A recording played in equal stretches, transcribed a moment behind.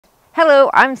Hello,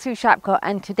 I'm Sue Shapcott,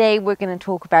 and today we're going to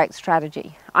talk about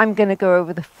strategy. I'm going to go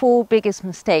over the 4 biggest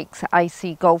mistakes I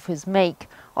see golfers make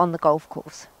on the golf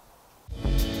course.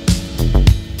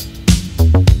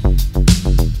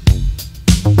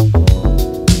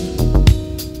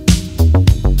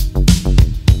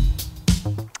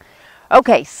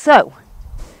 Okay, so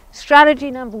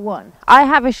strategy number 1. I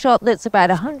have a shot that's about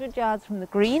 100 yards from the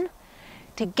green.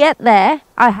 To get there,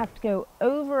 I have to go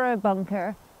over a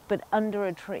bunker but under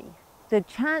a tree. The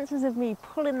chances of me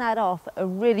pulling that off are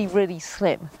really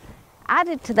slim.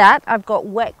 Added to that, I've got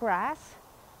wet grass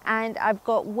and I've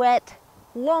got wet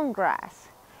long grass.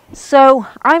 So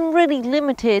I'm really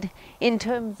limited in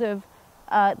terms of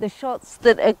the shots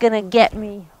that are going to get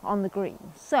me on the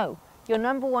green. So your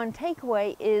number 1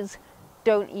 takeaway is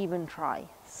don't even try.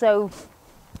 So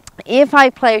if I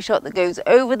play a shot that goes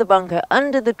over the bunker,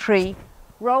 under the tree,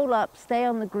 roll up, stay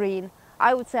on the green,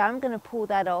 I would say I'm going to pull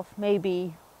that off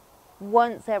maybe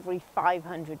once every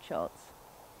 500 shots.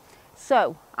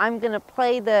 So I'm going to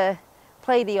play the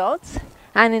odds,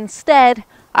 and instead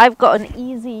I've got an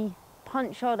easy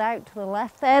punch shot out to the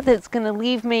left there that's going to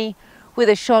leave me with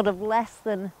a shot of less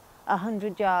than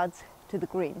 100 yards to the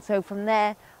green. So from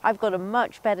there I've got a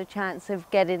much better chance of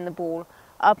getting the ball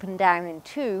up and down in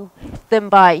 2 than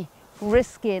by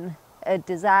risking a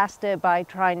disaster by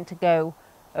trying to go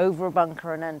over a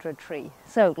bunker and under a tree.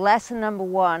 So lesson number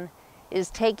 1 is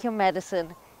take your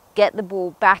medicine, get the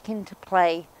ball back into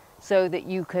play so that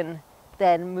you can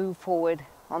then move forward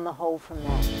on the hole from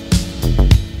there.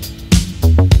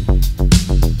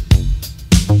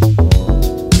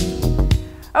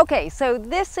 Okay, so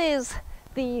this is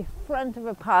the front of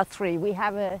a par 3. We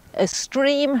have a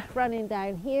stream running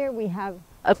down here, we have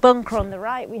a bunker on the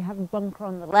right, we have a bunker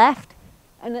on the left,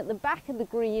 and at the back of the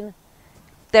green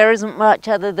there isn't much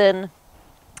other than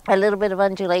a little bit of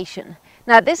undulation.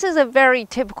 Now this is a very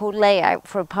typical layout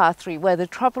for a par 3 where the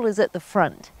trouble is at the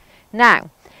front.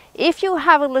 Now if you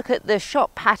have a look at the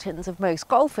shot patterns of most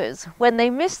golfers, when they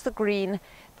miss the green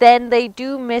then they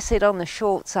do miss it on the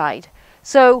short side.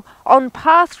 So on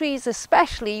par 3s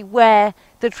especially, where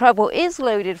the trouble is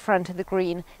loaded front of the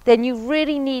green, then you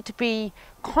really need to be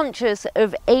conscious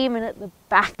of aiming at the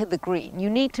back of the green. You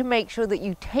need to make sure that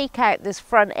you take out this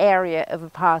front area of a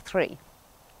par 3.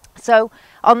 So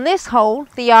on this hole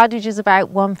the yardage is about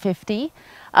 150.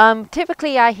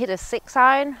 Typically I hit a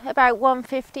 6-iron about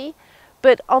 150.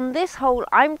 But on this hole,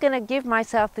 I'm going to give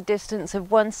myself the distance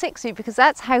of 160 because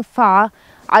that's how far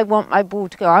I want my ball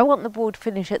to go. I want the ball to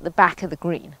finish at the back of the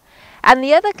green. And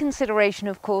the other consideration,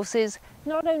 of course, is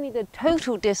not only the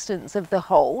total distance of the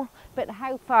hole, but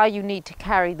how far you need to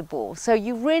carry the ball. So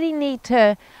you really need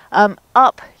to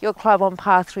up your club on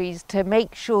par 3s to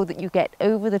make sure that you get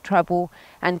over the trouble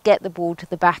and get the ball to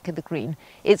the back of the green.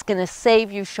 It's going to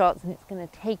save you shots and it's going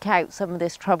to take out some of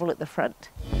this trouble at the front.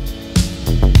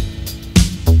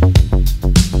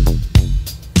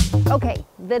 Okay,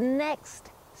 the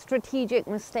next strategic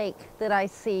mistake that I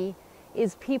see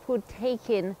is people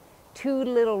taking too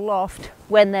little loft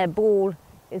when their ball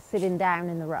is sitting down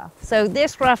in the rough. So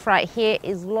this rough right here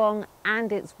is long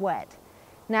and it's wet.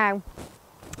 Now,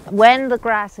 when the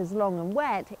grass is long and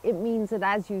wet, it means that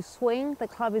as you swing, the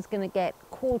club is going to get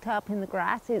caught up in the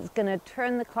grass. It's going to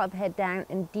turn the club head down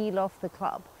and de-loft the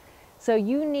club. So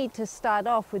you need to start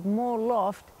off with more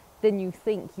loft than you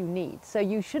think you need. So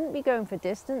you shouldn't be going for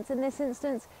distance in this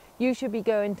instance. You should be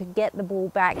going to get the ball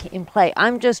back in play.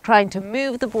 I'm just trying to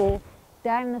move the ball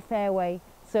down the fairway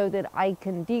so that I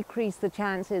can decrease the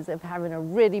chances of having a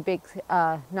really big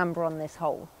number on this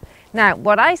hole. Now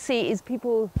what I see is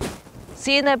people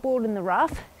seeing their ball in the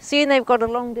rough, seeing they've got a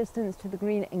long distance to the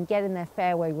green and getting their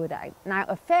fairway wood out. Now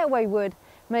a fairway wood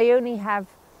may only have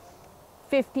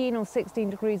 15 or 16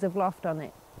 degrees of loft on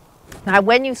it. Now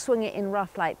when you swing it in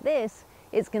rough like this,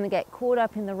 it's going to get caught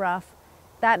up in the rough.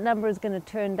 That number is going to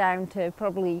turn down to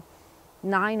probably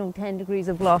 9 or 10 degrees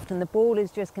of loft, and the ball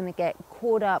is just going to get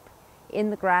caught up in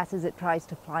the grass as it tries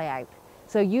to fly out.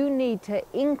 So you need to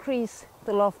increase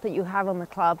the loft that you have on the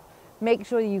club, make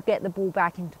sure you get the ball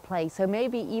back into play. So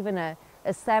maybe even a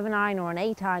 7-iron or an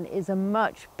 8-iron is a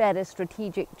much better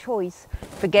strategic choice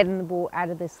for getting the ball out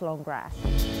of this long grass.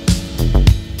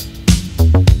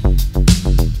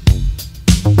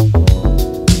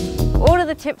 All of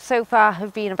the tips so far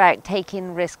have been about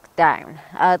taking risk down.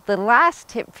 The last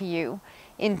tip for you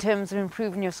in terms of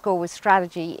improving your score with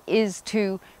strategy is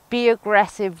to be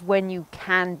aggressive when you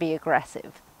can be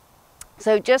aggressive.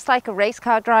 So just like a race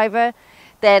car driver,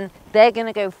 then they're going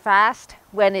to go fast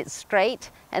when it's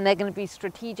straight and they're going to be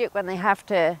strategic when they have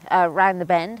to round the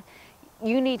bend.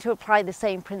 You need to apply the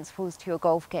same principles to your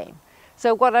golf game.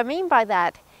 So what I mean by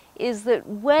that is that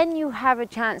when you have a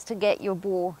chance to get your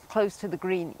ball close to the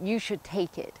green, you should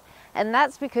take it. And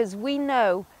that's because we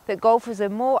know that golfers are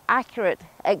more accurate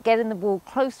at getting the ball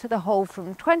close to the hole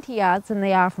from 20 yards than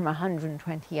they are from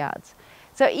 120 yards.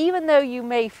 So even though you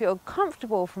may feel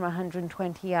comfortable from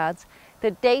 120 yards,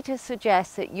 the data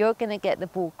suggests that you're going to get the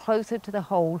ball closer to the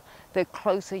hole the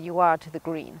closer you are to the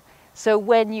green. So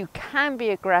when you can be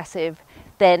aggressive,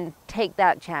 then take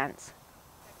that chance.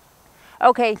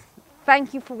 Okay,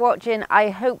 thank you for watching. I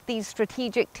hope these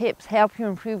strategic tips help you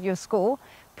improve your score.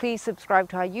 Please subscribe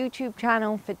to our YouTube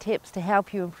channel for tips to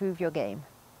help you improve your game.